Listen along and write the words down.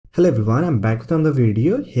Hello everyone, I'm back with another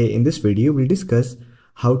video. Here in this video, we'll discuss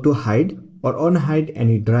how to hide or unhide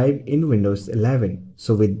any drive in Windows 11.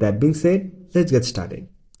 So with that being said, let's get started.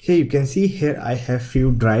 Here you can see here I have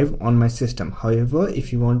few drive on my system. However,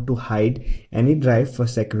 if you want to hide any drive for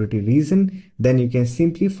security reason, then you can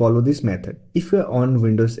simply follow this method. If you're on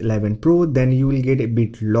Windows 11 Pro, then you will get a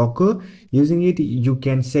BitLocker. Using it, you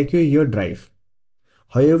can secure your drive.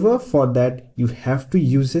 However, for that, you have to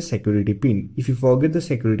use a security pin. If you forget the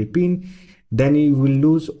security pin, then you will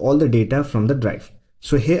lose all the data from the drive.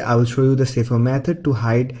 So here I will show you the safer method to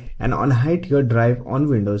hide and unhide your drive on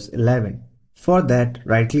Windows 11. For that,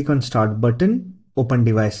 right click on Start button, open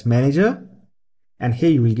Device Manager, and here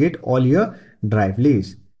you will get all your drive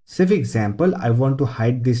lists. Say for example, I want to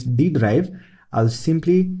hide this D drive. I'll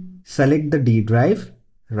simply select the D drive,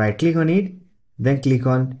 right click on it, then click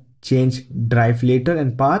on Change drive later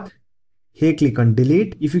and path. Here click on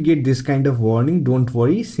delete. If you get this kind of warning, don't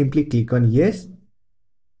worry, simply click on yes.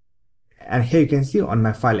 And here you can see on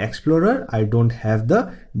my file explorer, I don't have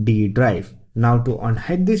the D drive. Now to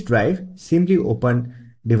unhide this drive, simply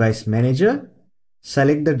open Device Manager,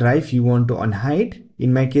 select the drive you want to unhide.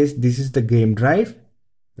 In my case, this is the game drive.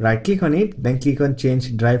 Right click on it, then click on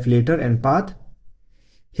Change drive later and path.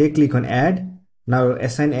 Here click on Add. Now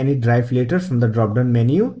assign any drive later from the drop down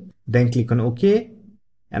menu. Then click on OK,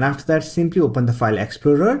 and after that simply open the file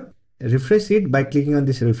explorer, refresh it by clicking on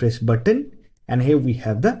this refresh button, and here we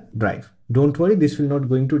have the drive. Don't worry, this will not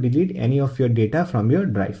going to delete any of your data from your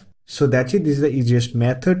drive. So that's it. This is the easiest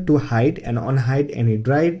method to hide and unhide any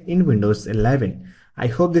drive in Windows 11. I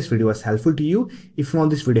hope this video was helpful to you. If you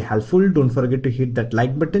found this video helpful, don't forget to hit that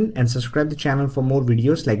like button and subscribe the channel for more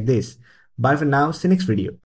videos like this. Bye for now, see you next video.